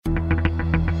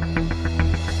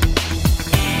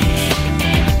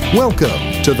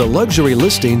Welcome to the Luxury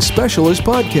Listing Specialist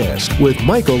Podcast with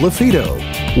Michael LaFido,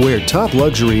 where top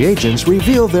luxury agents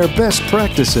reveal their best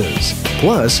practices,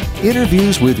 plus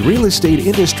interviews with real estate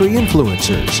industry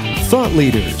influencers, thought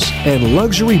leaders, and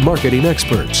luxury marketing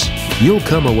experts. You'll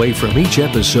come away from each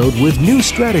episode with new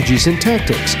strategies and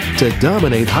tactics to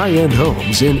dominate high-end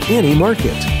homes in any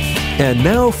market. And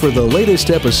now for the latest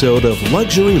episode of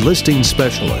Luxury Listing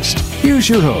Specialist. Here's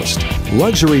your host,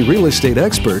 luxury real estate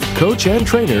expert, coach, and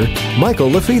trainer, Michael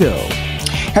LaFido.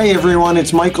 Hey everyone,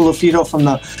 it's Michael LaFido from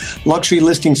the Luxury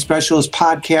Listing Specialist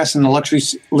podcast and the Luxury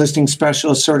Listing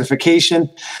Specialist certification.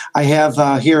 I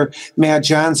have here Matt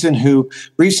Johnson, who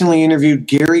recently interviewed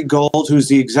Gary Gold, who's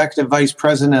the Executive Vice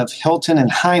President of Hilton and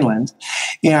Highland.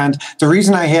 And the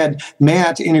reason I had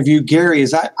Matt interview Gary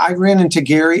is I ran into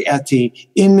Gary at the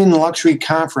Inman Luxury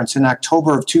Conference in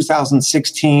October of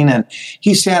 2016, and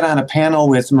he sat on a panel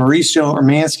with Mauricio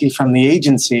Urmanski from the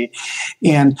agency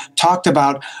and talked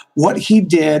about what he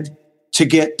did to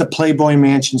get the Playboy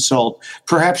Mansion sold.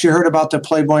 Perhaps you heard about the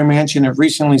Playboy Mansion. It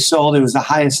recently sold. It was the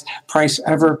highest price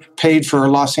ever paid for a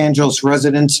Los Angeles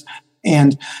residence,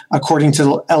 and according to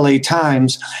the LA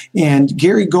Times. And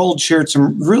Gary Gold shared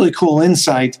some really cool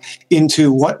insight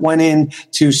into what went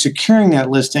into securing that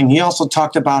listing. He also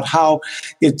talked about how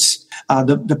it's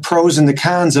the pros and the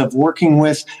cons of working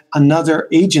with another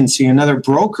agency, another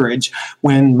brokerage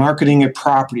when marketing a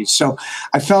property. So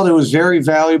I felt it was very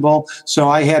valuable. So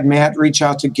I had Matt reach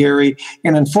out to Gary,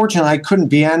 and unfortunately I couldn't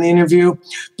be on the interview,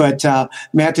 but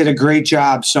Matt did a great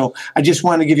job. So I just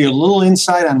wanted to give you a little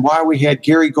insight on why we had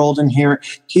Gary Golden here.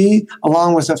 He,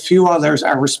 along with a few others,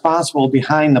 are responsible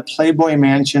behind the Playboy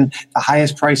Mansion, the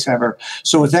highest price ever.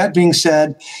 So with that being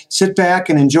said, sit back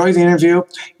and enjoy the interview,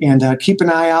 and keep an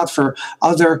eye out for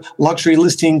other luxury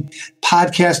listing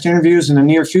podcast interviews in the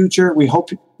near future. We hope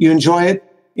you enjoy it,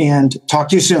 and talk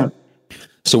to you soon.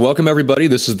 So welcome, everybody.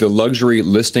 This is the Luxury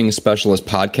Listing Specialist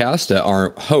Podcast.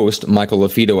 Our host, Michael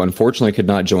LaFido, unfortunately could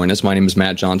not join us. My name is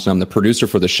Matt Johnson. I'm the producer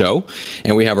for the show.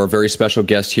 And we have our very special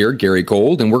guest here, Gary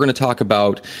Gold. And we're going to talk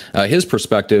about his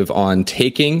perspective on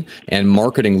taking and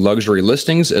marketing luxury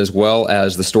listings, as well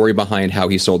as the story behind how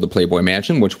he sold the Playboy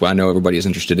Mansion, which I know everybody is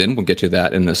interested in. We'll get to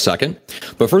that in a second.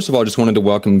 But first of all, I just wanted to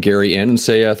welcome Gary in and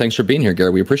say thanks for being here, Gary.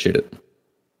 We appreciate it.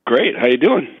 Great. How you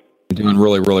doing? Doing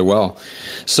really, really well.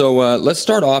 So let's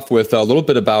start off with a little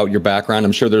bit about your background.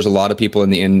 I'm sure there's a lot of people in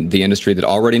the industry that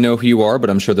already know who you are, but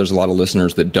I'm sure there's a lot of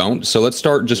listeners that don't. So let's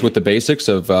start just with the basics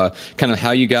of kind of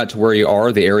how you got to where you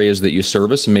are, the areas that you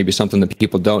service, and maybe something that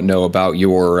people don't know about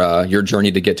your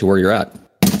journey to get to where you're at.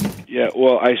 Yeah,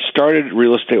 well, I started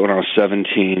real estate when I was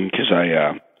 17 because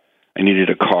I needed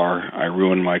a car. I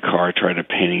ruined my car, tried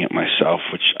painting it myself,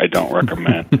 which I don't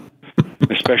recommend.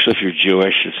 Especially if you're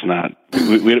Jewish, it's not.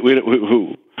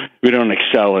 We don't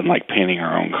excel in like painting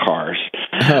our own cars.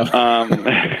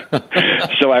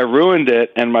 So I ruined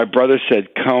it, and my brother said,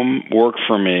 "Come work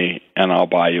for me, and I'll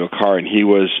buy you a car." And he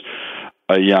was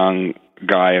a young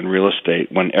guy in real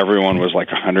estate when everyone was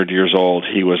like 100 years old.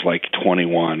 He was like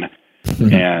 21,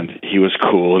 and he was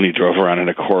cool, and he drove around in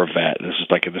a Corvette. This was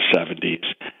like in the 70s.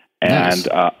 And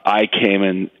nice. I came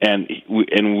in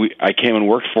I came and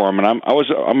worked for him, and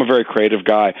I'm a very creative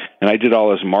guy, and I did all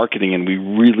his marketing, and we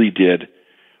really did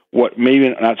what maybe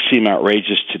not seem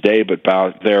outrageous today, but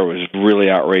back there was really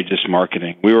outrageous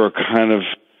marketing. We were kind of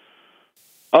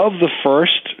the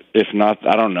first, if not,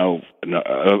 I don't know,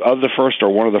 of the first or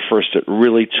one of the first that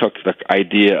really took the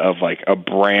idea of like a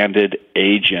branded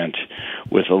agent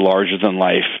with a larger than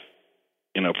life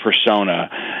persona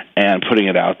and putting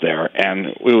it out there. And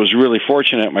it was really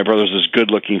fortunate. My brother was this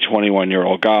good-looking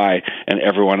 21-year-old guy, and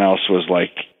everyone else was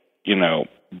like,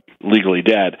 legally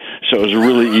dead. So it was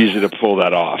really easy to pull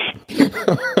that off.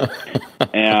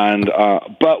 And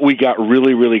but we got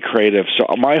really, really creative. So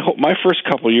my first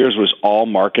couple of years was all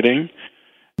marketing.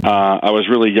 I was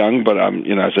really young, but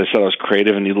as I said, I was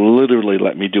creative, and he literally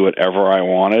let me do whatever I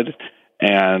wanted.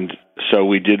 And so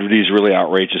we did these really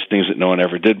outrageous things that no one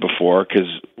ever did before because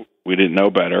we didn't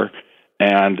know better,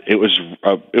 and it was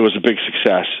a big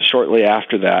success. Shortly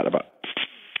after that, about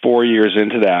 4 years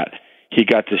into that, he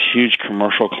got this huge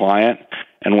commercial client,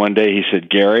 and one day he said,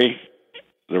 "Gary,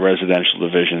 the residential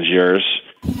division is yours,"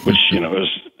 which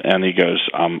and he goes,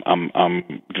 "I'm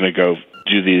going to go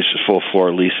do these full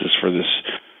floor leases for this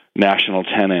national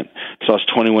tenant." So I was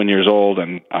 21 years old,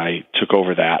 and I took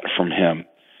over that from him.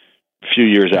 A few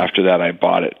years after that, I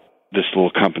bought this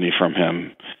little company from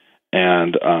him,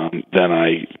 and then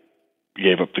I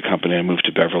gave up the company and moved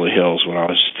to Beverly Hills when I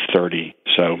was 30.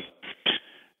 So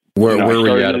where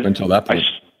were you at up until that point? I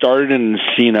started in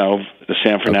Encino, the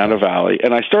San Fernando Valley,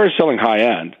 and I started selling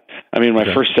high-end. I mean,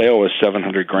 my first sale was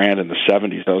 $700,000 in the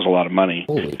 '70s. That was a lot of money.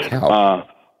 Holy cow!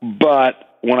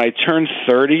 But when I turned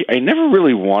 30, I never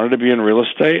really wanted to be in real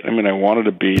estate. I mean, I wanted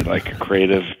to be like a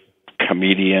creative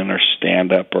comedian or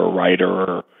stand-up or writer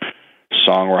or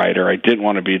songwriter. I didn't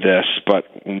want to be this, but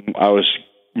I was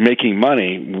making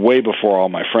money way before all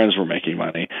my friends were making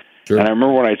money. Sure. And I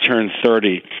remember when I turned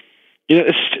 30,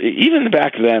 even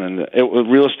back then, and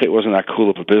real estate wasn't that cool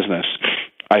of a business.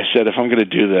 I said, if I'm going to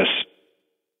do this,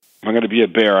 if I'm going to be a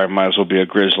bear, I might as well be a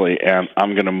grizzly, and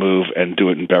I'm going to move and do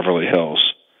it in Beverly Hills.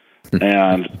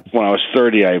 And when I was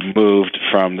 30, I moved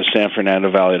from the San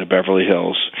Fernando Valley to Beverly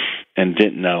Hills and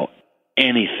didn't know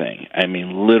anything. I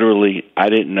mean, literally, I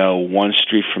didn't know one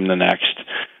street from the next.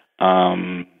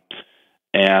 And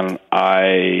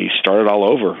I started all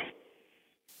over.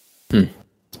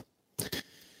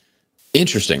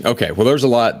 Interesting. Okay. Well, there's a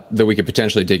lot that we could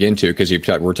potentially dig into because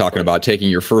we're talking about taking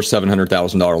your first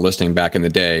 $700,000 listing back in the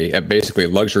day, at basically a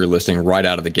luxury listing right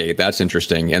out of the gate. That's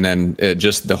interesting. And then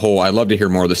just the whole, I'd love to hear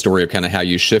more of the story of kind of how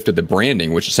you shifted the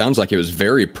branding, which sounds like it was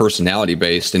very personality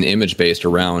based and image based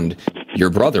around your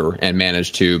brother, and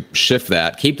managed to shift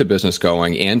that, keep the business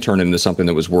going, and turn it into something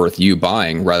that was worth you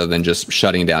buying rather than just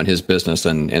shutting down his business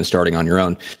and starting on your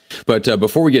own. But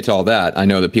before we get to all that, I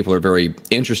know that people are very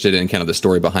interested in kind of the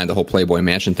story behind the whole Playboy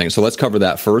Mansion thing. So let's cover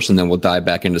that first, and then we'll dive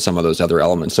back into some of those other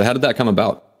elements. So how did that come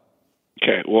about?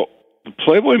 Okay, well, the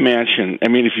Playboy Mansion, I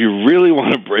mean, if you really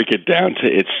want to break it down to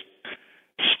its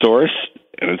source,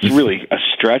 and it's really a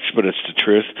stretch, but it's the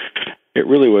truth, it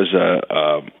really was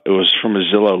it was from a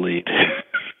Zillow lead.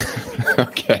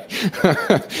 Okay.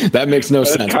 That makes no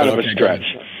sense. It's kind of a stretch.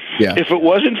 Yeah. If it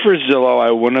wasn't for Zillow,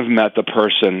 I wouldn't have met the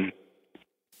person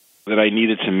that I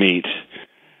needed to meet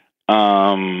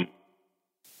that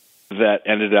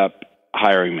ended up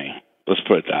hiring me. Let's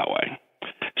put it that way.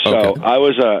 So okay. I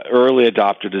was an early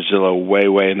adopter to Zillow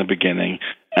way in the beginning,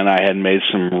 and I had made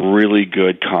some really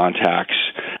good contacts.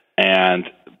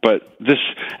 But this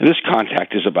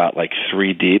contact is about like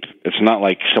 3 deep. It's not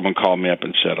like someone called me up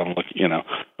and said, "I'm looking,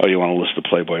 oh, you want to list the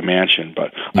Playboy Mansion?"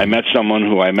 But I met someone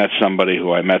who I met somebody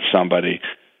who I met somebody,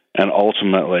 and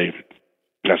ultimately,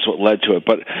 that's what led to it.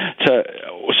 But so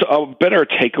a better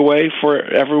takeaway for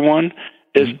everyone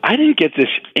is I didn't get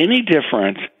this any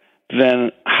different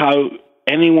than how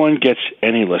anyone gets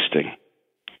any listing.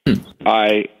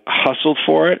 I hustled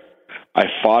for it.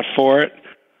 I fought for it.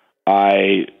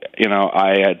 I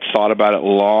had thought about it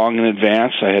long in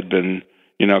advance. I had been,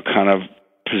 kind of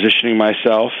positioning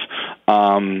myself.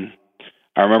 I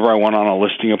remember I went on a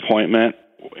listing appointment.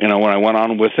 When I went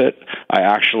on with it,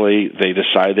 they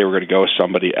decided they were going to go with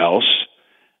somebody else.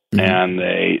 And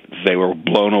they were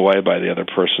blown away by the other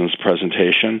person's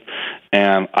presentation.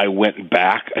 And I went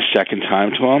back a second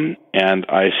time to them, and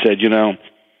I said,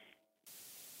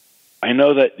 I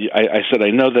know that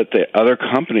the other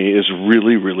company is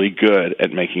really, really good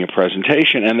at making a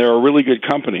presentation, and they're a really good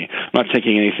company. I'm not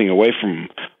taking anything away from them,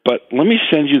 but let me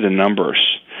send you the numbers.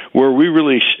 Where we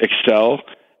really excel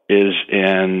is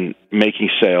in making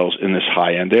sales in this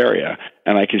high-end area.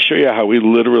 And I can show you how we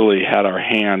literally had our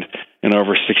hand in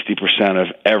over 60% of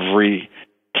every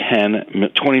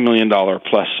 $20 million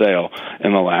plus sale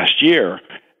in the last year.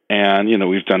 And,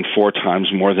 we've done 4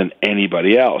 times more than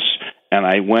anybody else. And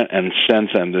I went and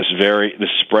sent them this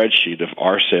spreadsheet of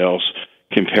our sales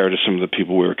compared to some of the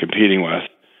people we were competing with.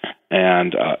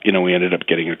 And, we ended up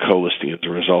getting a co-listing as a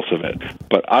result of it.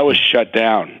 But I was shut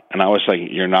down, and I was like,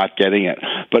 you're not getting it.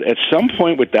 But at some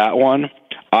point with that one,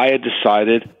 I had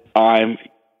decided I'm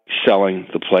selling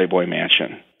the Playboy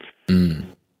Mansion.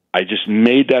 I just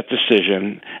made that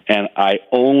decision, and I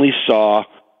only saw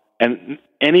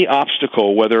any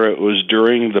obstacle, whether it was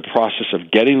during the process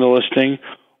of getting the listing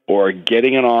or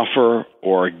getting an offer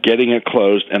or getting it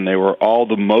closed, and they were all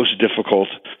the most difficult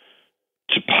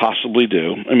to possibly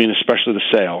do. I mean, especially the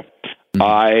sale.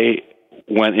 I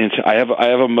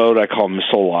have a mode I call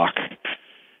missile lock,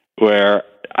 where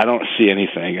I don't see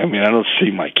anything. I mean, I don't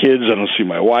see my kids. I don't see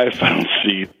my wife. I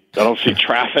don't see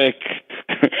traffic.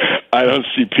 I don't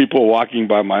see people walking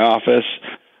by my office.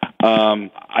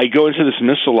 I go into this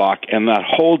missile lock, and that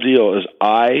whole deal is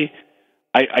I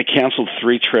canceled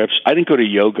 3 trips. I didn't go to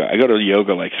yoga. I go to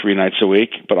yoga like 3 nights a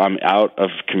week, but I'm out of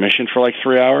commission for like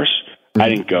 3 hours. I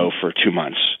didn't go for 2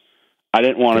 months. I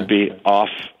didn't want to be off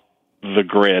the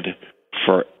grid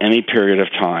for any period of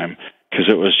time because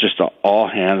it was just an all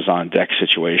hands on deck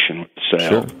situation with the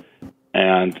sale. Sure.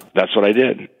 And that's what I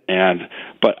did.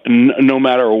 But no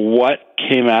matter what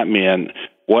came at me and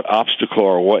what obstacle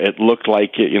or what it looked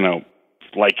like,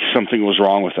 like something was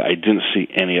wrong with it, I didn't see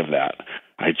any of that.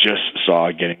 I just saw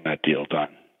getting that deal done.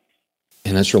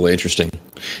 And that's really interesting.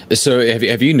 So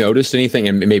have you noticed anything,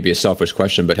 and maybe a selfish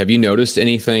question, but have you noticed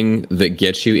anything that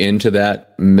gets you into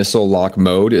that missile lock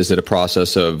mode? Is it a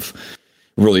process of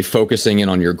really focusing in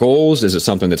on your goals? Is it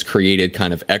something that's created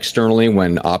kind of externally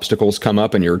when obstacles come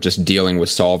up and you're just dealing with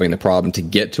solving the problem to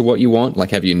get to what you want?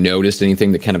 Like, have you noticed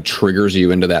anything that kind of triggers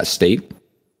you into that state?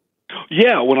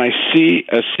 Yeah, when I see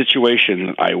a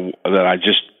situation that I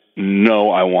just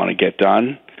know I want to get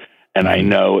done, and I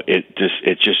know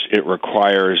it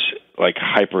requires like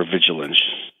hypervigilance.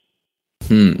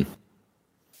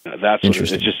 That's what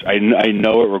it's just. I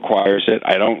know it requires it.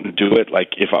 I don't do it.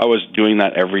 Like if I was doing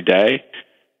that every day,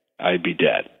 I'd be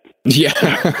dead. Yeah.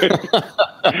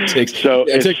 it takes a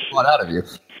lot out of you.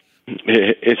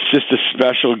 It's just a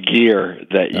special gear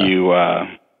that you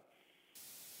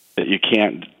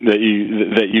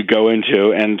go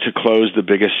into, and to close the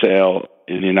biggest sale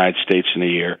in the United States in a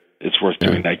year, it's worth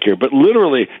doing that gear. But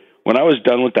literally, when I was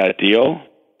done with that deal,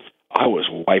 I was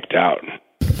wiped out.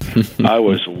 I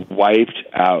was wiped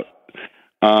out.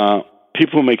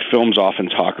 People who make films often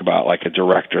talk about like a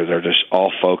director, they're just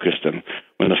all focused, and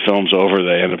when the film's over,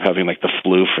 they end up having like the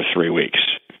flu for 3 weeks.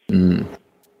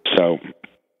 So,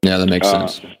 yeah, that makes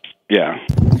sense. Yeah.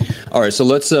 All right, so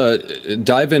let's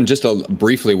dive in just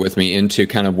briefly with me into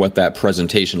kind of what that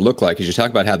presentation looked like. Because you talk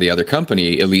about how the other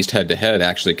company, at least head-to-head,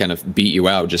 actually kind of beat you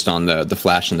out just on the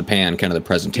flash in the pan kind of the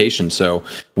presentation. So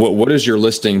what does your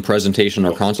listing presentation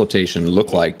or consultation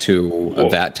look like to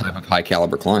that type of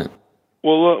high-caliber client?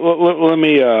 Well, let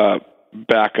me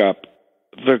back up.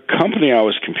 The company I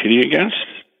was competing against,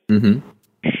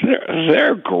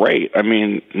 they're great. I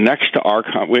mean, next to our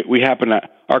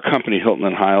our company, Hilton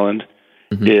and Highland,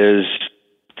 is,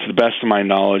 to the best of my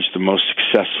knowledge, the most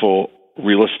successful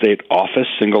real estate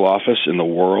single office in the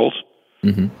world.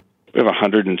 We have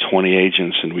 120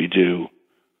 agents, and we do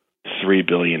 $3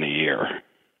 billion a year.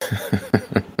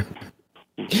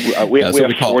 we have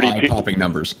 40 eye-popping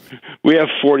numbers. We have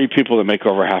 40 people that make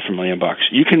over $500,000.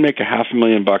 You can make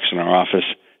 $500,000 in our office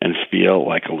and feel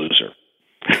like a loser.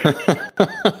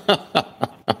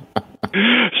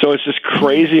 So it's this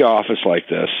crazy office like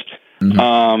this.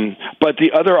 But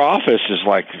the other office is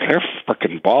like, they're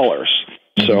freaking ballers.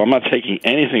 So I'm not taking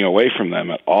anything away from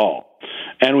them at all.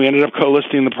 And we ended up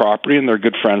co-listing the property, and they're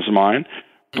good friends of mine.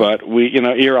 But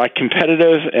you're like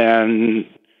competitive, and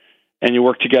you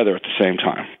work together at the same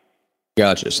time.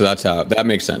 Gotcha. So that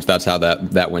makes sense. That's how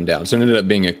that went down. So it ended up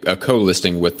being a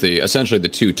co-listing with essentially the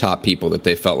two top people that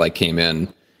they felt like came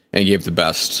in and gave the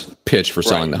best pitch for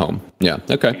selling the home. Yeah.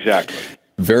 Okay. Exactly.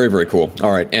 Very, very cool.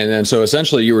 All right. And then so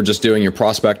essentially you were just doing your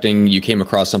prospecting. You came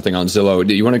across something on Zillow.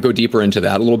 Do you want to go deeper into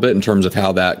that a little bit in terms of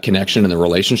how that connection and the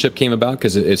relationship came about?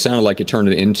 Because it sounded like it turned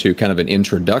it into kind of an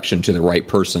introduction to the right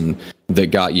person that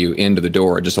got you into the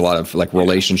door. Just a lot of like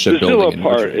relationship building. The Zillow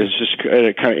part is just kind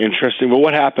of interesting. But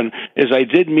what happened is I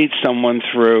did meet someone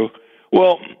I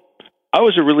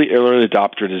was a really early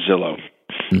adopter to Zillow.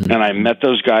 And I met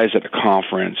those guys at a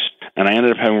conference, and I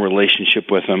ended up having a relationship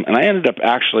with them. And I ended up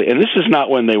and this is not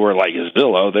when they were like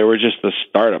Zillow, they were just the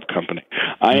startup company.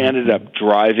 I ended up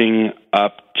flying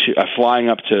up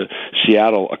to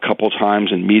Seattle a couple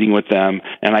times and meeting with them.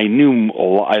 And I knew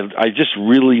I just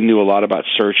really knew a lot about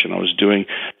search, and I was doing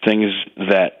things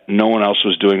that no one else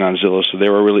was doing on Zillow. So they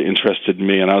were really interested in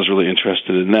me, and I was really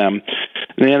interested in them.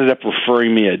 And they ended up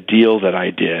referring me a deal that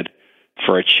I did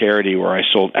for a charity where I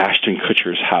sold Ashton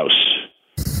Kutcher's house.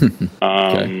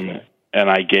 And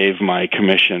I gave my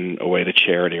commission away to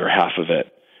charity, or half of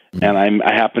it. And I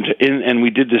happened to, and we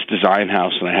did this design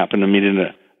house, and I happened to meet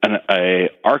an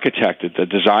architect at the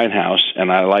design house,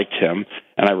 and I liked him,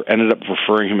 and I ended up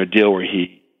referring him a deal where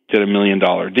he did $1 million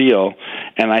deal.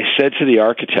 And I said to the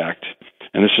architect,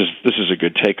 and this is a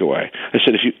good takeaway, I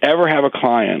said, if you ever have a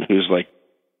client who's like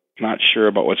not sure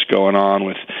about what's going on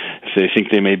if they think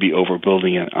they may be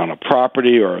overbuilding it on a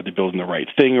property, or are they building the right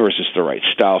thing, or is this the right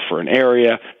style for an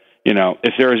area?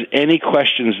 If there is any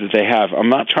questions that they have, I'm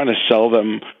not trying to sell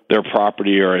them their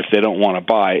property, or if they don't want to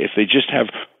buy, if they just have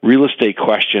real estate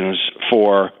questions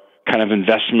for kind of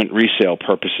investment resale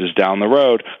purposes down the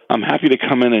road, I'm happy to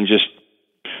come in and just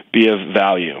be of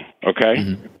value.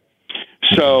 Okay.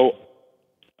 So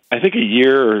I think a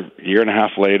year and a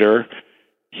half later,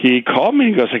 he called me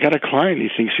and goes, I got a client. He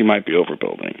thinks he might be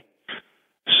overbuilding.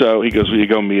 So he goes, will you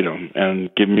go meet him and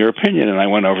give him your opinion? And I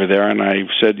went over there, and I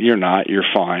said, you're not, you're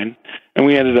fine. And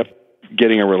we ended up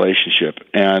getting a relationship.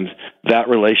 And that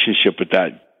relationship with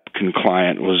that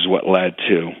client was what led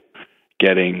to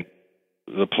getting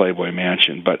the Playboy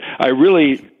Mansion. But I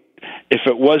really, if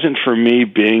it wasn't for me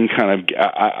being kind of,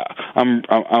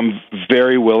 I'm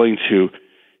very willing to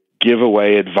give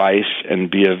away advice and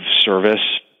be of service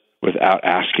without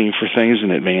asking for things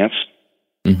in advance.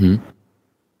 Mm-hmm.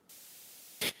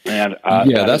 And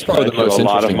that's probably the most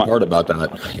interesting part about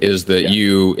that is that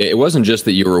it wasn't just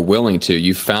that you were willing to,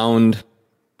 you found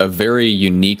a very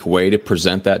unique way to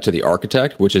present that to the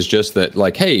architect, which is just that,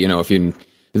 like, hey, if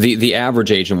the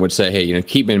average agent would say, hey,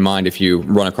 keep in mind if you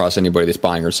run across anybody that's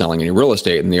buying or selling any real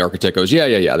estate, and the architect goes,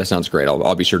 yeah, that sounds great.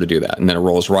 I'll be sure to do that. And then it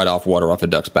rolls right off, water off a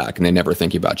duck's back, and they never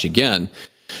think about you again.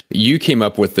 You came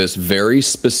up with this very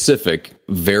specific,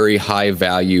 very high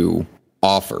value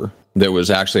offer that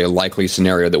was actually a likely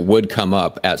scenario that would come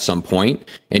up at some point,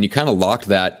 and you kind of locked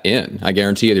that in. I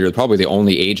guarantee you, you're probably the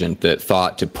only agent that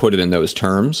thought to put it in those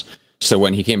terms. So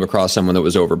when he came across someone that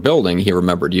was overbuilding, he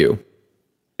remembered you.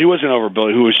 He wasn't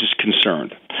overbuilding, he was just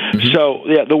concerned. Mm-hmm. So,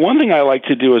 the one thing I like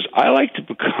to do is I like to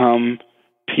become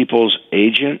people's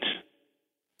agent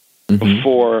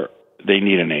before they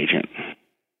need an agent.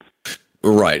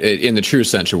 Right, in the true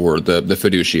sense of the word, the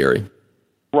fiduciary.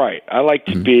 Right. I like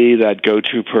to be that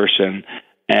go-to person,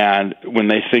 and when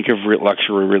they think of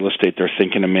luxury real estate, they're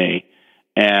thinking of me,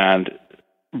 and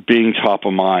being top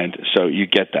of mind, so you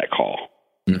get that call.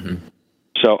 Mm-hmm.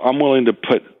 So I'm willing to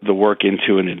put the work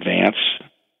into in advance.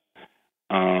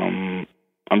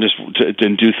 I'm just to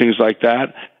do things like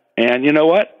that. And you know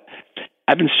what?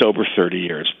 I've been sober 30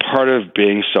 years. Part of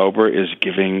being sober is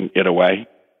giving it away.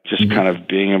 Just kind of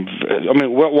being,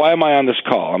 why am I on this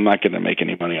call? I'm not going to make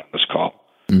any money on this call,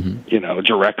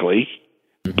 directly.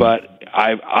 Mm-hmm. But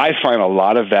I find a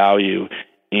lot of value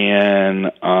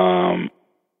in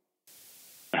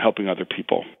helping other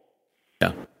people.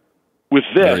 Yeah. With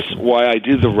this, why I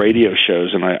do the radio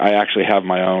shows, and I actually have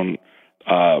my own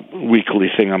weekly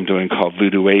thing I'm doing called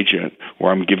Voodoo Agent,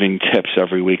 where I'm giving tips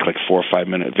every week, like 4 or 5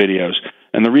 minute videos.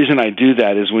 And the reason I do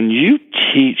that is when you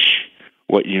teach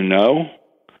what you know,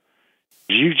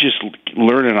 you just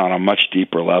learn it on a much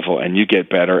deeper level, and you get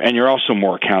better, and you're also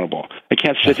more accountable. I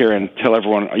can't sit here and tell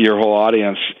everyone, your whole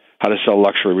audience, how to sell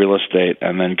luxury real estate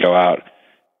and then go out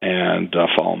and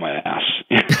follow my ass.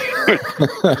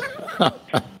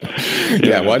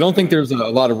 Yeah, well, I don't think there's a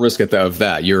lot of risk of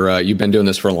that. You've been doing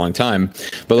this for a long time,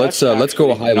 but let's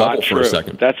go a high level for a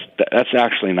second. That's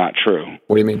actually not true.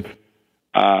 What do you mean?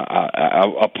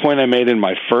 A point I made in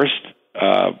my first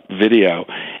video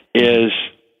is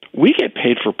we get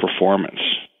paid for performance.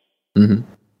 Mm-hmm.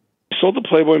 I sold the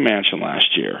Playboy Mansion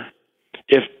last year.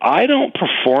 If I don't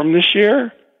perform this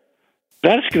year,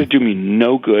 that's going to do me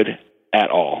no good at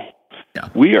all. Yeah.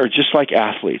 We are just like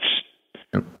athletes.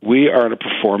 Yep. We are in a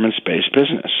performance-based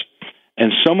business.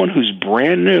 And someone who's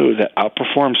brand new that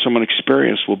outperforms someone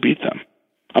experienced will beat them.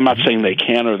 I'm not saying they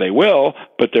can or they will,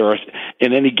 but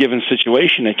in any given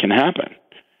situation, it can happen.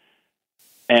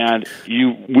 And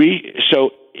we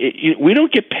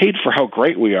don't get paid for how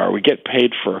great we are. We get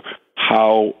paid for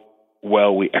how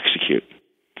well we execute.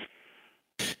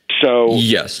 So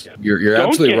yes, you're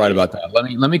absolutely right about that.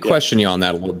 Let me question you on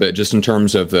that a little bit, just in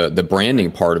terms of the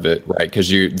branding part of it, right? Because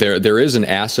there is an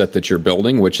asset that you're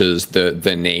building, which is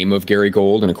the name of Gary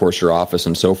Gold, and of course your office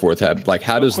and so forth.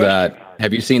 How does that?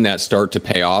 Have you seen that start to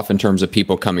pay off in terms of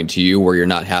people coming to you, where you're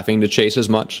not having to chase as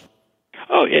much?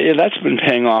 Oh, yeah, that's been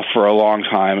paying off for a long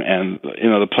time, and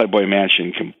the Playboy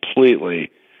Mansion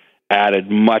completely added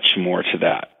much more to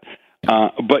that.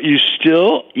 But you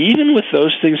still, even with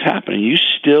those things happening, you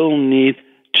still need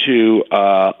to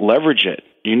leverage it.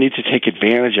 You need to take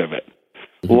advantage of it.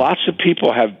 Mm-hmm. Lots of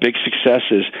people have big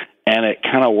successes, and it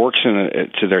kind of works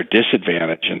to their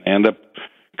disadvantage, and end up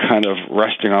kind of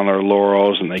resting on their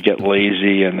laurels, and they get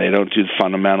lazy, and they don't do the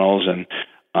fundamentals, and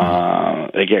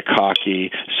they get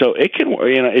cocky. So it can,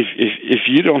 if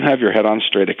you don't have your head on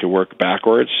straight, it can work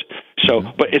backwards. So,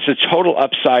 but it's a total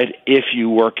upside if you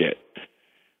work it.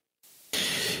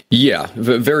 Yeah,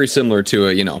 very similar to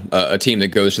a team that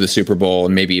goes to the Super Bowl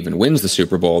and maybe even wins the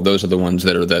Super Bowl. Those are the ones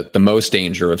that are the most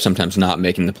danger of sometimes not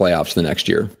making the playoffs the next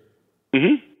year.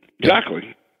 Mm-hmm.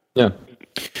 Exactly. Yeah.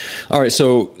 All right.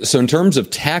 So in terms of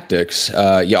tactics,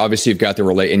 obviously you've got the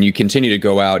and you continue to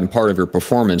go out, and part of your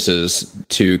performance is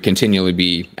to continually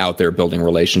be out there building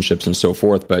relationships and so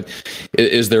forth. But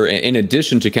is there, in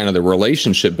addition to kind of the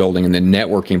relationship building and the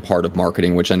networking part of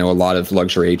marketing, which I know a lot of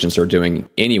luxury agents are doing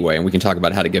anyway, and we can talk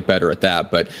about how to get better at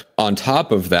that. But on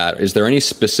top of that, is there any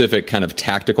specific kind of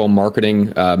tactical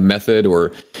marketing method,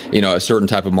 or, a certain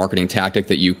type of marketing tactic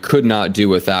that you could not do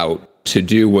without to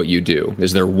do what you do?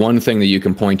 Is there one thing that you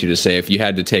can point to say, if you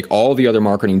had to take all the other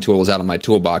marketing tools out of my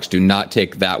toolbox, do not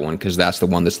take that one, because that's the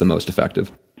one that's the most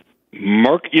effective?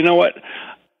 You know what?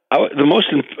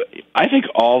 I think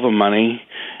all the money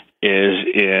is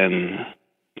in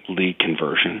lead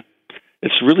conversion.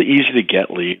 It's really easy to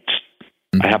get leads.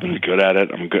 I happen to be good at it.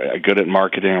 I'm good at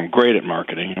marketing. I'm great at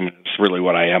marketing. I mean, it's really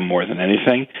what I am more than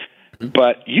anything.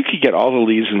 But you could get all the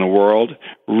leads in the world,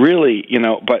 really,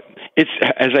 but it's,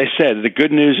 as I said, the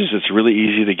good news is it's really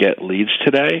easy to get leads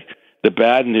today. The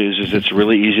bad news is it's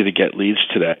really easy to get leads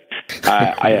today.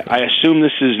 I assume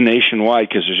this is nationwide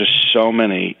because there's just so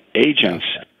many agents.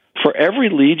 For every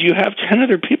lead you have, 10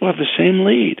 other people have the same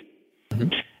lead.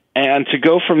 Mm-hmm. And to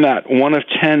go from that 1 of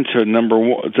 10 to number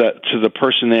one, to the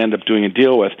person they end up doing a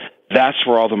deal with, that's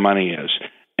where all the money is.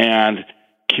 And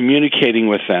communicating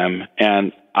with them.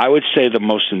 And I would say the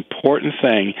most important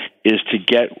thing is to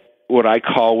get what I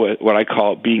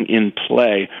call being in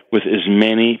play with as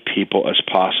many people as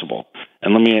possible.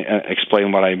 And let me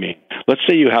explain what I mean. Let's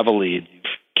say you have a lead, you've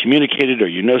communicated, or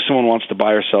someone wants to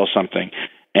buy or sell something,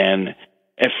 and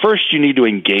at first you need to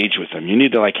engage with them. You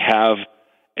need to have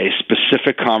a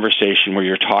specific conversation where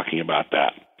you're talking about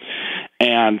that.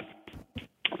 And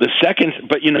the second,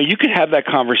 but you could have that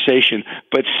conversation,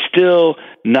 but still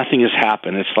nothing has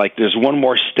happened. It's like there's one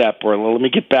more step, or let me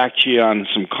get back to you on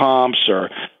some comps, or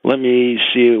let me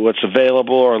see what's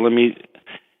available, or let me,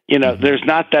 there's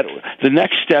not that. The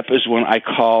next step is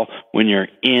when you're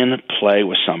in play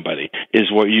with somebody, is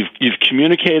where you've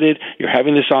communicated, you're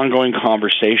having this ongoing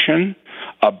conversation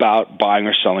about buying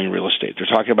or selling real estate. They're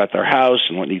talking about their house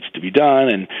and what needs to be done,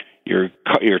 and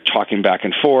you're talking back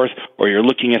and forth, or you're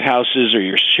looking at houses, or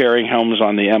you're sharing homes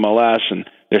on the MLS, and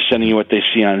they're sending you what they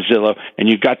see on Zillow, and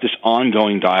you've got this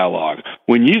ongoing dialogue.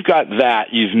 When you've got that,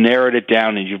 you've narrowed it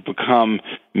down, and you've become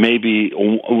maybe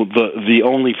the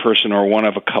only person or one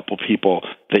of a couple people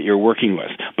that you're working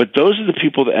with. But those are the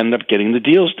people that end up getting the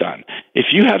deals done. If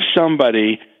you have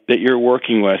somebody that you're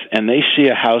working with, and they see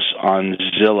a house on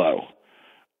Zillow,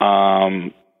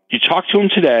 you talk to them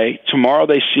today, tomorrow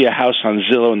they see a house on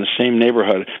Zillow in the same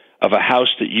neighborhood of a house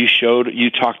that you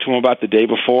talked to them about the day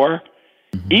before,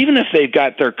 even if they've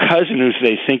got their cousin who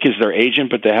they think is their agent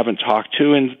but they haven't talked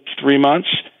to in 3 months,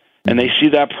 and they see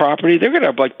that property, they're going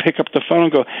to pick up the phone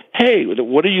and go, hey,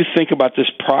 what do you think about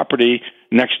this property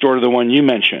next door to the one you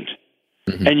mentioned?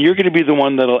 Mm-hmm. And you're going to be the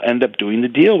one that'll end up doing the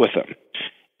deal with them.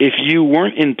 If you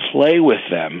weren't in play with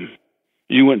them,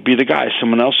 you wouldn't be the guy.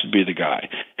 Someone else would be the guy.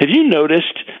 Have you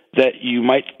noticed that you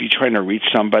might be trying to reach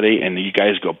somebody and you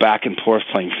guys go back and forth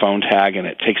playing phone tag and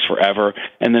it takes forever?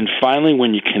 And then finally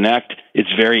when you connect, it's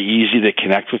very easy to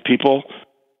connect with people.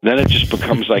 Then it just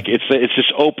becomes like it's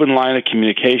this open line of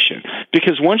communication.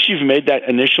 Because once you've made that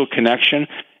initial connection,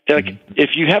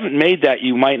 if you haven't made that,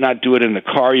 you might not do it in the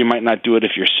car. You might not do it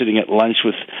if you're sitting at lunch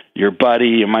with your buddy.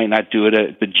 You might not do it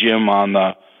at the gym on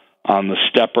the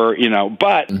stepper,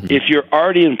 but if you're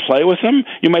already in play with them,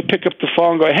 you might pick up the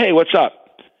phone and go, hey, what's up?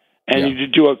 And you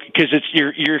do it because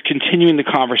you're continuing the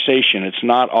conversation. It's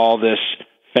not all this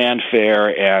fanfare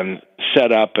and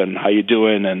setup and how you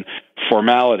doing and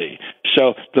formality.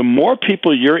 So the more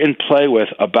people you're in play with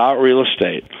about real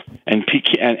estate and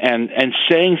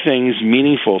saying things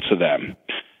meaningful to them,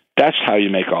 that's how you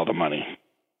make all the money.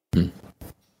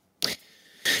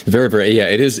 Very, very, yeah.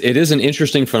 It is an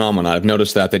interesting phenomenon. I've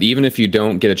noticed that even if you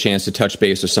don't get a chance to touch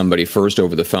base with somebody first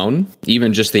over the phone,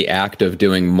 even just the act of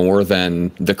doing more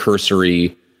than the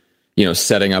cursory,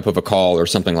 setting up of a call or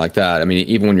something like that. I mean,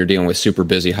 even when you're dealing with super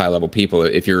busy, high level people,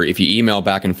 if you email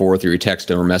back and forth or you text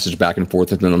them or message back and forth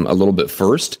with them a little bit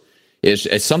first,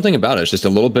 it's something about it. It's just a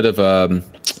little bit of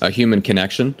a human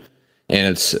connection.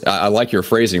 And I like your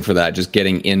phrasing for that, just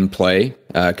getting in play,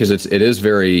 because it is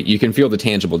very, you can feel the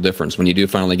tangible difference when you do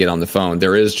finally get on the phone.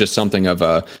 There is just something of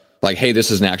hey,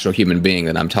 this is an actual human being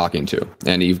that I'm talking to,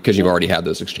 and because you've already had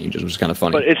those exchanges, which is kind of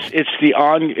funny. But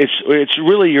it's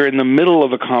really, you're in the middle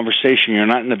of a conversation. You're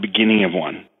not in the beginning of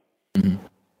one. Mm-hmm.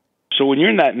 So when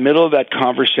you're in that middle of that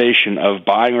conversation of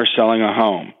buying or selling a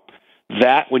home,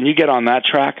 when you get on that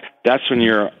track, that's when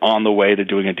you're on the way to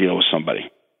doing a deal with somebody.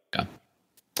 Yeah.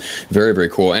 Very, very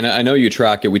cool. And I know you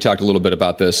track it. We talked a little bit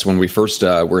about this when we first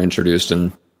were introduced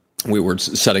and we were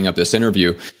setting up this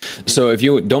interview. So if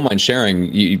you don't mind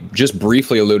sharing, you just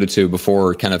briefly alluded to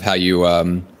before kind of how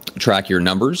you track your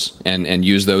numbers and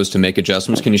use those to make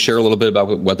adjustments. Can you share a little bit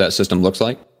about what that system looks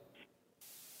like?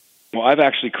 Well, I've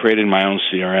actually created my own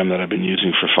CRM that I've been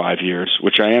using for 5 years,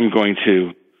 which I am going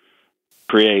to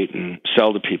create and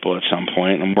sell to people at some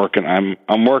point. I'm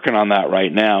working on that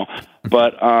right now,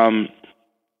 but I'm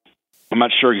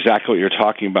not sure exactly what you're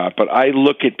talking about, but I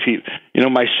look at people,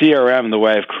 my CRM, the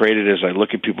way I've created it is I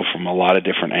look at people from a lot of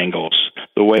different angles.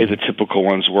 The way the typical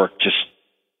ones work just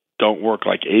don't work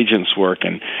like agents work,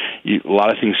 and a lot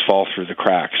of things fall through the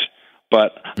cracks.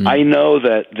 But I know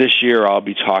that this year I'll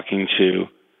be talking to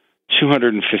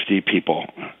 250 people,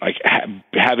 like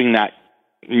having that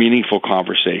meaningful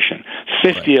conversation.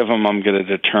 50 of them, I'm going to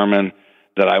determine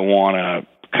that I want to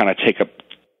kind of take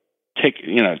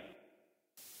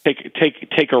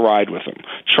a ride with them.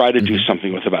 Try to do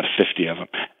something with about 50 of them,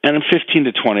 and in 15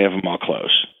 to 20 of them, I'll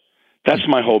close. That's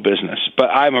my whole business. But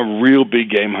I'm a real big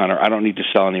game hunter. I don't need to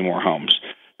sell any more homes.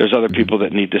 There's other people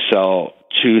that need to sell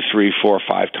 2, 3, 4,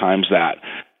 5 times that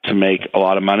to make a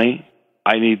lot of money.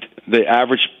 The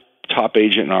average top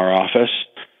agent in our office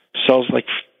sells like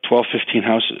 12, 15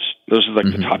 houses. Those are like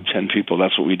the top 10 people.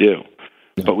 That's what we do.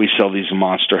 But we sell these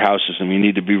monster houses, and we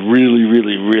need to be really,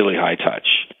 really, really high touch.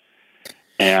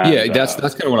 And, that's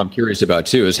kind of what I'm curious about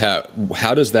too. Is how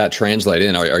does that translate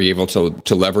in? Are you able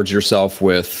to leverage yourself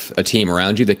with a team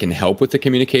around you that can help with the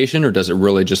communication, or does it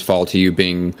really just fall to you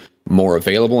being more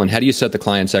available? And how do you set the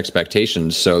client's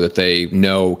expectations so that they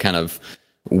know kind of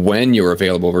when you're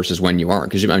available versus when you aren't?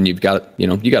 Because you've got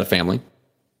a family.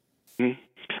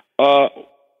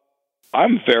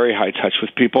 I'm very high touch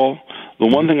with people. The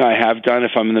one thing I have done,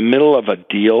 if I'm in the middle of a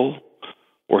deal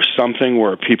or something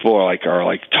where people are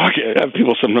talking, I have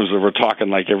people sometimes that we're talking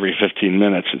like every 15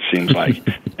 minutes, it seems like,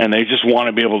 and they just want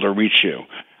to be able to reach you.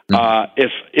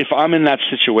 If I'm in that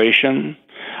situation,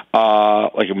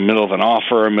 like in the middle of an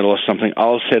offer, or middle of something,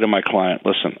 I'll say to my client,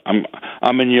 listen,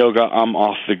 I'm in yoga, I'm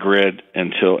off the grid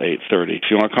until 8:30. If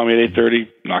you want to call me at 8:30,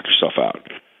 knock yourself out.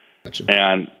 Gotcha.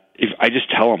 And if I just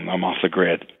tell them I'm off the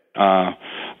grid.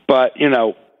 But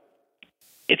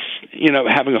it's,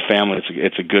 having a family,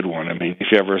 it's a good one. I mean,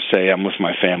 if you ever say I'm with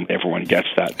my family, everyone gets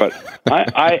that. But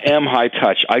I am high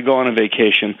touch. I go on a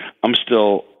vacation. I'm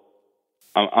still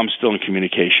in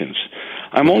communications.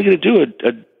 I'm only going to do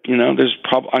I'm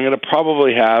going to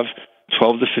probably have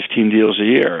 12 to 15 deals a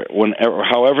year.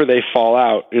 However they fall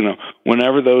out,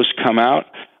 whenever those come out,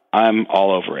 I'm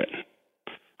all over it.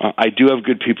 I do have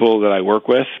good people that I work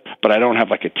with, but I don't have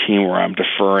like a team where I'm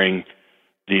deferring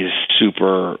these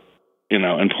super,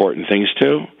 important things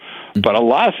to. But a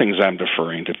lot of things I'm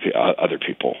deferring to other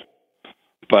people,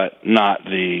 but not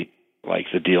the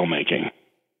deal making.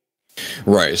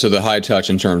 Right. So the high touch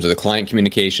in terms of the client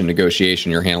communication, negotiation,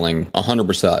 you're handling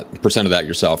 100% of that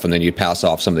yourself, and then you pass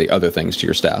off some of the other things to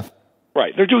your staff.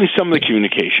 Right. They're doing some of the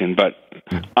communication, but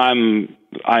I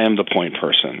am the point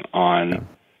person on,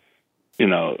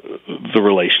 the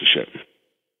relationship.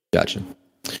 Gotcha.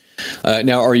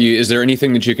 Now, is there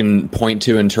anything that you can point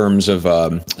to in terms of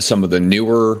some of the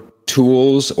newer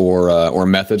tools or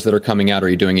methods that are coming out? Are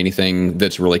you doing anything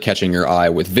that's really catching your eye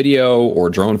with video or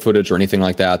drone footage or anything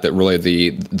like that really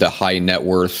the high net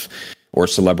worth or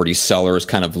celebrity sellers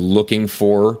kind of looking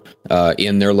for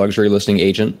in their luxury listing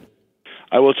agent?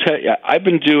 I will tell you, I've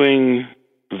been doing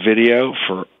video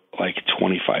for like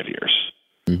 25 years.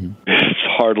 Mm-hmm. It's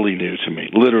hardly new to me.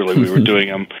 Literally, we were doing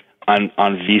them on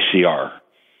VCR.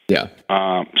 Yeah.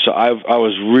 So I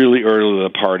was really early to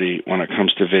the party when it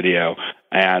comes to video,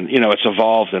 and it's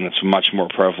evolved and it's much more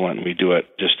prevalent. We do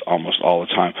it just almost all the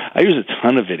time. I use a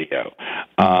ton of video.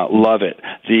 Love it.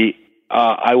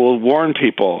 I will warn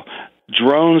people: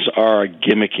 drones are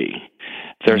gimmicky.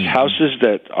 There's houses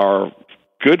that are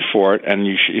good for it, and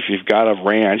if you've got a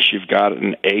ranch, you've got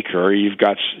an acre, you've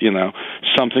got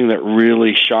something that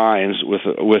really shines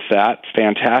with that.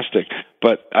 Fantastic.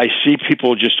 But I see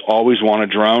people just always want a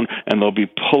drone, and they'll be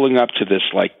pulling up to this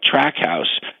like track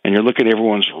house, and you're looking at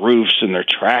everyone's roofs and their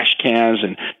trash cans,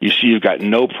 and you see you've got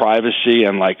no privacy,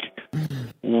 and like,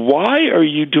 why are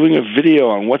you doing a video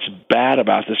on what's bad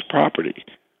about this property?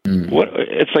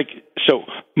 It's like, so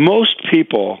most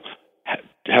people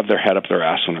have their head up their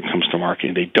ass when it comes to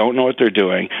marketing. They don't know what they're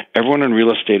doing. Everyone in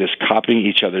real estate is copying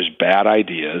each other's bad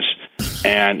ideas,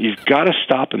 and you've got to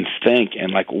stop and think.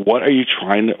 And like, what are you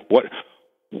trying to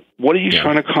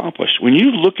trying to accomplish? When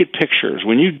you look at pictures,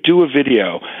 when you do a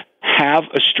video, have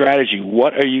a strategy.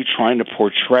 What are you trying to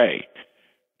portray?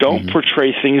 Don't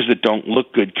portray things that don't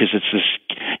look good, because it's this.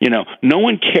 No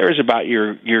one cares about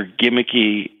your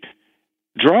gimmicky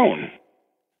drone.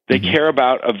 They care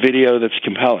about a video that's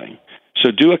compelling. So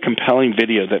do a compelling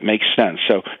video that makes sense.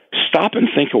 So stop and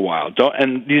think a while.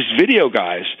 And these video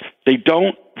guys, they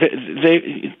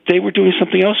were doing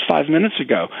something else 5 minutes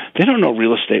ago. They don't know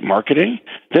real estate marketing.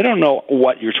 They don't know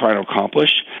what you're trying to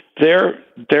accomplish. They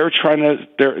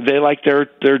like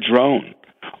their drone,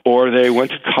 or they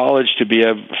went to college to be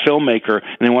a filmmaker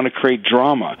and they want to create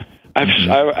drama.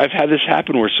 I've had this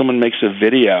happen where someone makes a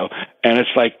video and it's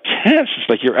like tense. It's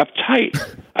like you're uptight.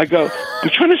 I go, I'm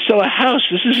trying to sell a house.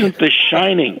 This isn't The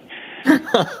Shining. When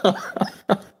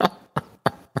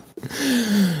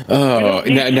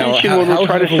we're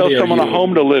trying to sell someone a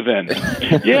home to live in.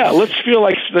 Yeah, let's feel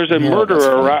like there's a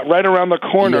murderer right around the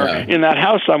corner in that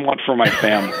house I want for my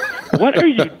family. what are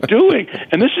you doing?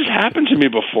 And this has happened to me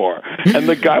before. And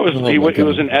the guy was he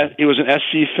was an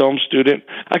SC film student.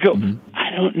 I go,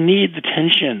 I don't need the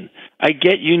tension. I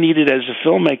get you need it as a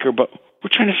filmmaker, but we're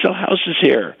trying to sell houses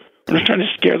here. We're not trying to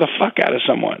scare the fuck out of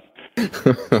someone.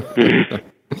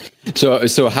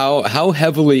 So how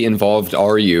heavily involved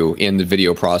are you in the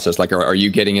video process? Like, are you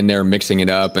getting in there, mixing it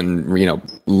up, and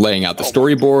laying out the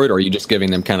storyboard, or are you just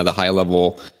giving them kind of the high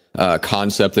level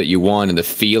concept that you want and the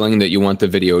feeling that you want the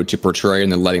video to portray,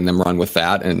 and then letting them run with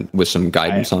that and with some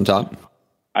guidance on top?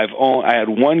 I had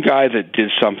one guy that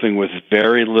did something with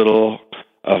very little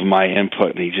of my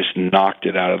input, and he just knocked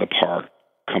it out of the park.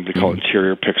 A company called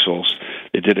Interior Pixels.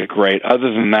 They did it great.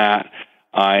 Other than that,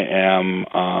 I'm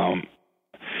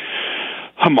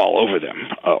all over them.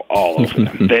 All over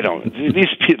them. They don't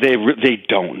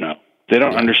know. They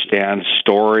don't understand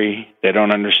story. They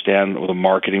don't understand the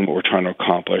marketing, what we're trying to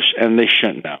accomplish, and they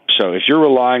shouldn't know. So if you're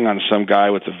relying on some guy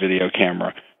with a video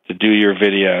camera to do your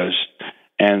videos,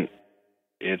 and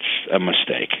it's a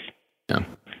mistake. Yeah.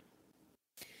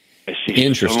 I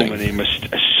see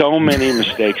so many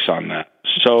mistakes on that.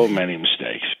 So many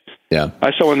mistakes. Yeah.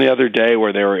 I saw one the other day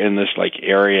where they were in this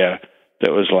area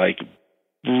that was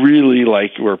really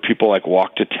where people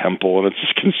walk to temple, and it's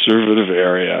this conservative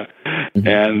area,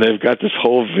 and they've got this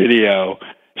whole video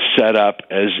set up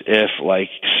as if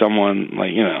someone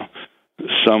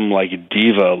some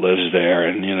diva lives there,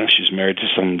 and she's married to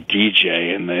some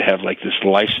DJ, and they have this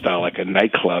lifestyle like a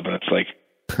nightclub, and it's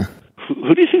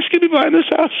who do you think's going to be buying this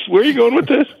house? Where are you going with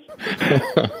this?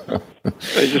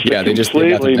 They just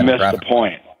completely missed the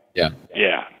point. Yeah.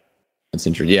 That's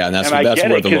interesting. Yeah, and that's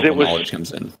where the local knowledge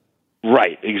comes in.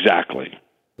 Right, exactly.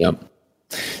 Yep.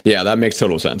 Yeah, that makes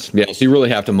total sense. Yeah, so you really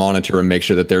have to monitor and make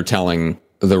sure that they're telling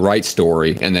the right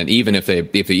story, and then even if they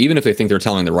think they're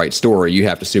telling the right story, you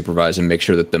have to supervise and make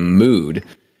sure that the mood,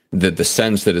 that the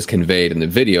sense that is conveyed in the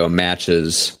video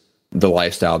matches the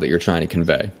lifestyle that you're trying to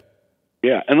convey.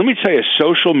 Yeah, and let me tell you,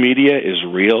 social media is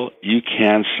real. You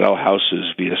can sell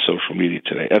houses via social media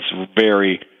today. That's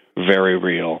very, very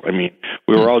real. I mean,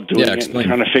 we were all doing it and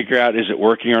trying to figure out, is it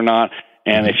working or not?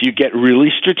 And if you get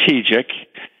really strategic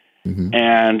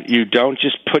and you don't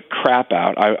just put crap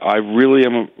out, I really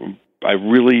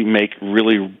make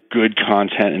really good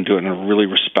content and do it in a really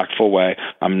respectful way.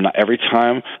 I'm not, every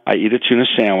time I eat a tuna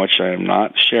sandwich, I am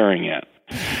not sharing it.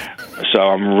 So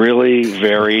I'm really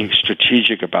very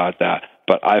strategic about that.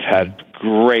 But I've had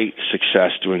great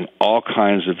success doing all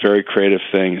kinds of very creative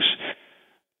things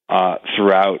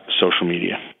throughout social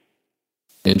media.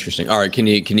 Interesting. All right, can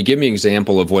you give me an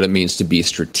example of what it means to be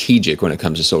strategic when it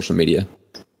comes to social media?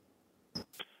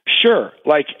 Sure.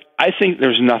 I think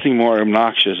there's nothing more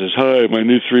obnoxious as, hey, my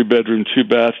new 3-bedroom,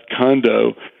 2-bath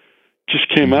condo just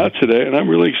came out today, and I'm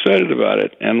really excited about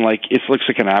it. And it looks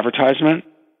like an advertisement.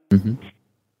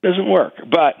 Doesn't work.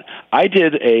 But I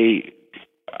did a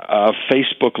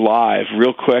Facebook Live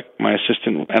real quick. My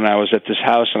assistant and I was at this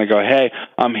house, and I go, hey,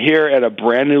 I'm here at a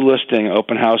brand new listing,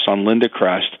 open house on Linda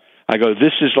Crest. I go,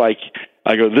 this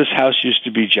house used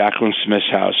to be Jacqueline Smith's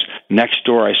house. Next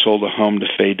door, I sold a home to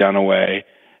Faye Dunaway.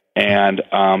 And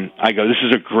I go, this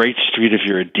is a great street if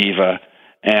you're a diva.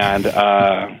 And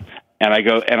I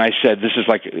go, and I said, this is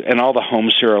and all the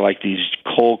homes here are these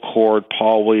Cole Cord,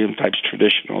 Paul Williams types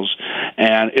traditionals.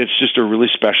 And it's just a really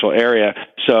special area.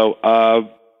 So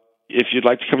if you'd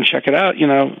like to come check it out,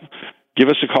 give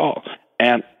us a call.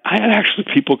 And I had actually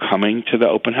people coming to the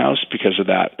open house because of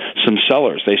that. Some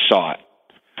sellers, they saw it.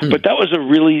 But that was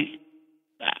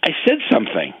I said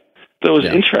something that was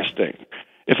interesting.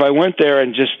 If I went there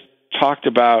and just talked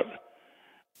about,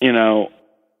 if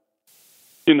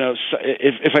it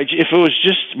was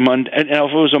just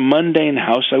if it was a mundane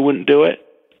house, I wouldn't do it.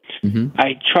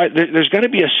 I tried. There's got to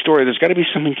be a story. There's got to be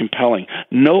something compelling.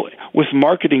 With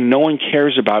marketing, no one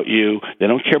cares about you. They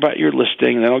don't care about your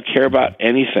listing. They don't care about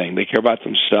anything. They care about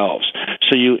themselves.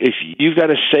 So if you've got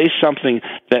to say something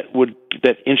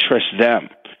that interests them,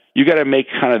 you got to make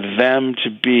kind of them to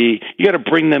be. You got to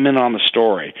bring them in on the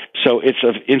story. So it's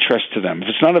of interest to them. If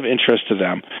it's not of interest to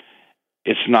them,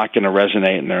 it's not going to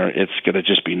resonate, and it's going to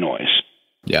just be noise.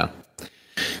 Yeah.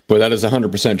 Well, that is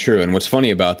 100% true. And what's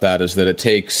funny about that is that it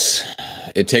takes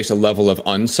a level of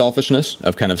unselfishness,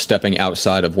 of kind of stepping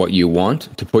outside of what you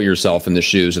want, to put yourself in the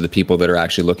shoes of the people that are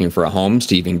actually looking for a home,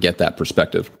 to even get that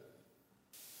perspective.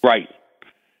 Right.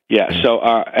 Yeah. So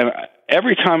and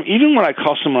every time, even when I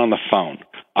call someone on the phone,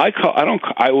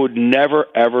 I would never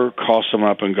ever call someone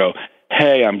up and go,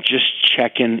 "Hey, I'm just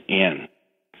checking in."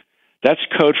 That's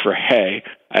code for, hey,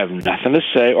 I have nothing to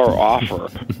say or offer,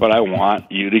 but I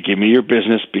want you to give me your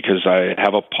business because I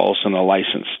have a pulse and a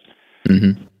license.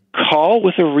 Call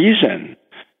with a reason.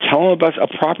 Tell them about a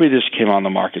property that just came on the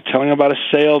market. Tell them about a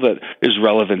sale that is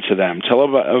relevant to them. Tell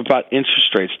them about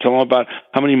interest rates. Tell them about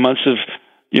how many months of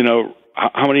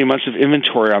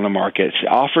inventory on the market.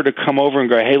 Offer to come over and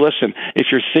go, hey, listen, if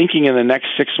you're thinking in the next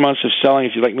 6 months of selling,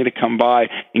 if you'd like me to come by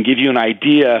and give you an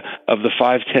idea of the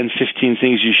 5, 10, 15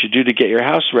 things you should do to get your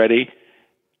house ready,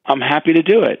 I'm happy to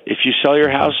do it. If you sell your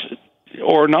house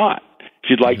or not, if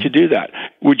you'd like to do that.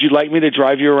 Would you like me to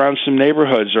drive you around some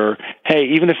neighborhoods? Or, hey,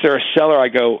 even if they're a seller, I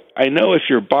go, I know if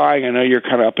you're buying, I know you're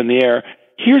kind of up in the air.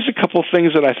 Here's a couple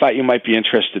things that I thought you might be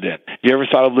interested in. Have you ever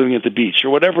thought of living at the beach or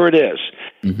whatever it is?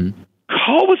 Mm-hmm.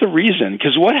 Call with a reason,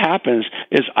 because what happens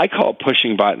is I call it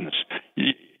pushing buttons.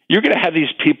 You're going to have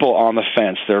these people on the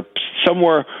fence. They're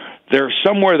somewhere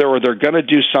there where they're going to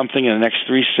do something in the next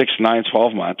 3, 6, 9,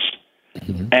 12 months.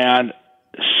 Mm-hmm. And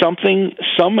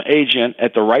some agent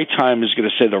at the right time is going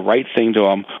to say the right thing to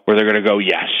them where they're going to go,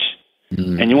 yes.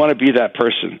 Mm-hmm. And you want to be that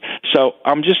person. So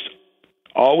I'm just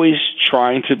always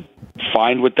trying to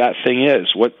find what that thing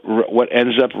is, what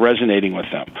ends up resonating with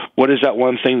them. What is that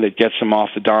one thing that gets them off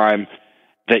the dime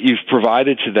that you've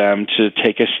provided to them to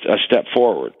take a step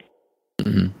forward?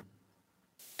 Mm-hmm.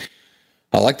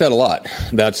 I like that a lot.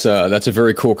 That's a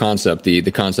very cool concept. The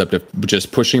concept of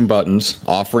just pushing buttons,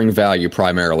 offering value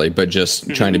primarily, but just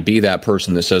mm-hmm. trying to be that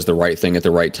person that says the right thing at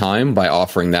the right time by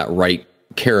offering that right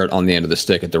carrot on the end of the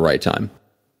stick at the right time.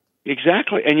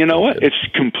 Exactly. And you know what? It's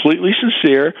completely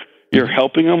sincere. You're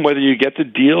helping them, whether you get the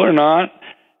deal or not.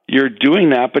 You're doing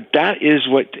that, but that is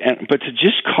but to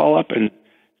just call up and,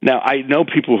 now I know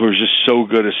people who are just so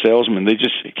good as salesmen, they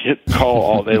just hit call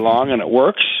all day long and it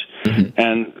works. Mm-hmm.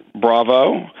 And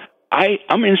bravo.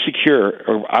 I'm insecure,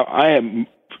 or I am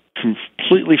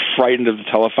completely frightened of the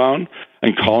telephone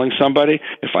and calling somebody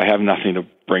if I have nothing to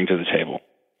bring to the table.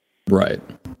 Right.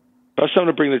 If I have something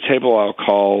to bring to the table, I'll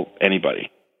call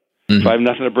anybody. Mm-hmm. If I have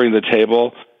nothing to bring to the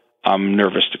table, I'm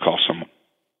nervous to call someone.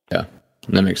 Yeah,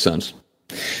 that makes sense.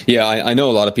 Yeah, I know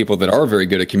a lot of people that are very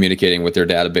good at communicating with their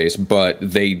database, but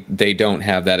they don't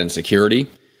have that insecurity.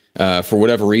 For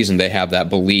whatever reason, they have that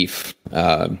belief,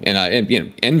 and I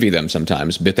envy them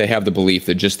sometimes, but they have the belief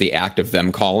that just the act of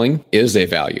them calling is a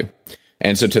value.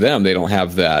 And so to them, they don't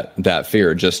have that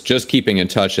fear. Just keeping in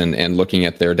touch and looking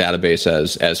at their database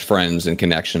as friends and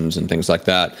connections and things like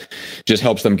that just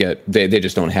helps them they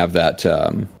just don't have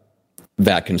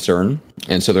that concern.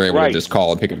 And so they're able to just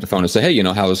call and pick up the phone and say, hey,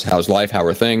 how's life? How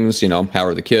are things? How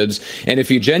are the kids? And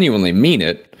if you genuinely mean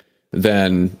it,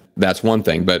 then that's one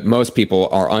thing. But most people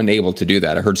are unable to do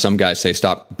that. I heard some guy say,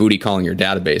 stop booty calling your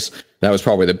database. That was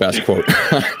probably the best quote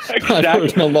I've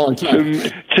heard in a long time.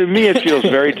 To me, it feels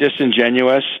very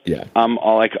disingenuous. Yeah.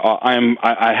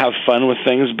 I have fun with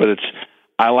things, but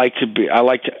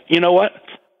you know what?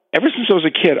 Ever since I was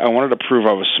a kid, I wanted to prove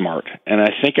I was smart. And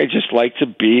I think I just like to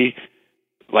be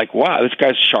like, wow, this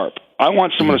guy's sharp. I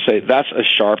want someone to say, that's a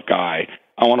sharp guy.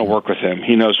 I want to work with him.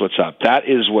 He knows what's up. That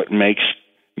is what makes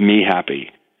me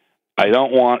happy. I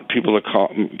don't want people to call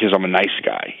because I'm a nice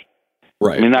guy.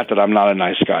 Right. I mean, not that I'm not a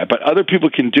nice guy, but other people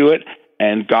can do it,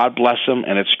 and God bless them,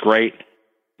 and it's great.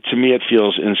 To me, it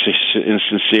feels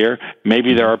insincere.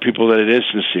 Maybe there are people that it is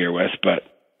sincere with, but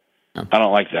I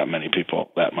don't like that many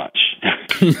people that much.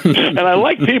 And I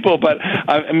like people, but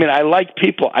I like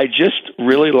people. I just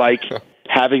really like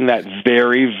having that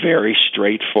very, very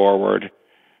straightforward,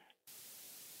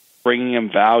 bringing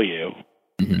them value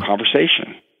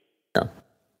conversation.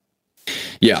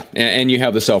 Yeah, and you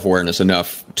have the self-awareness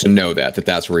enough to know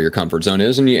that's where your comfort zone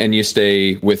is, and you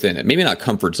stay within it. Maybe not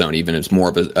comfort zone, even. It's more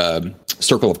of a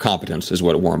circle of competence is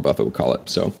what Warren Buffett would call it.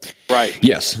 So, right.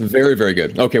 Yes, very, very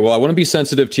good. Okay, well, I want to be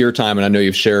sensitive to your time, and I know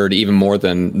you've shared even more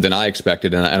than I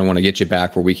expected, and I want to get you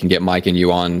back where we can get Mike and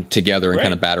you on together and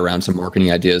kind of bat around some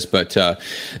marketing ideas. But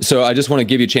so I just want to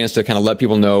give you a chance to kind of let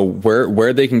people know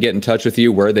where they can get in touch with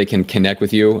you, where they can connect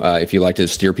with you. If you like to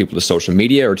steer people to social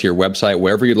media or to your website,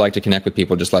 wherever you'd like to connect with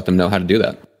people, just let them know how to do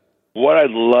that. What I'd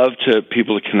love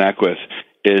people to connect with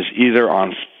is either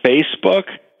on Facebook,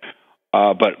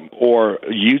 or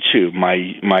YouTube. My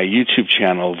YouTube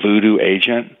channel, Voodoo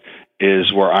Agent,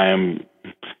 is where I am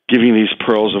giving these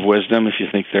pearls of wisdom, if you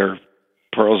think they're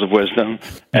pearls of wisdom,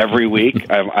 every week.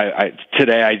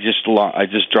 Today I just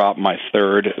dropped my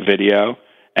third video,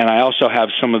 and I also have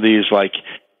some of these like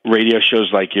radio shows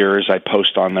like yours I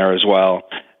post on there as well.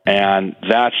 And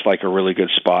that's like a really good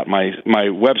spot. My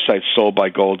website's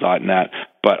soldbygold.net,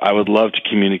 but I would love to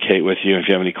communicate with you if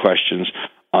you have any questions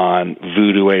on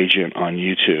Voodoo Agent on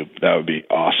YouTube. That would be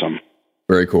awesome.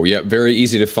 Very cool. Yeah, very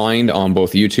easy to find on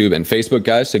both YouTube and Facebook,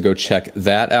 guys, so go check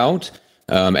that out.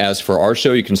 As for our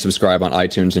show, you can subscribe on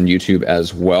iTunes and YouTube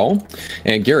as well.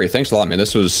 And Gary, thanks a lot, man.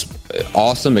 This was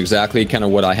awesome. Exactly kind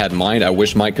of what I had in mind. I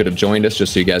wish Mike could have joined us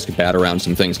just so you guys could bat around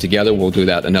some things together. We'll do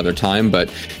that another time.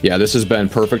 But yeah, this has been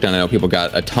perfect. And I know people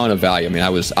got a ton of value. I mean,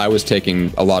 I was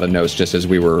taking a lot of notes just as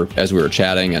we were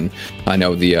chatting, and I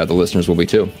know the listeners will be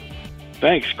too.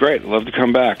 Thanks. Great. Love to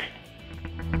come back.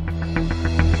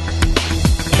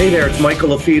 Hey there, it's Michael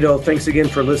LaFido. Thanks again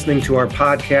for listening to our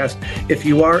podcast. If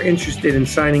you are interested in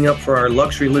signing up for our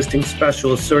Luxury Listing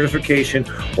Specialist certification,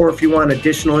 or if you want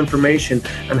additional information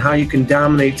on how you can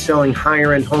dominate selling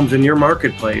higher-end homes in your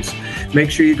marketplace, make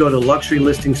sure you go to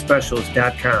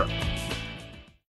luxurylistingspecialist.com.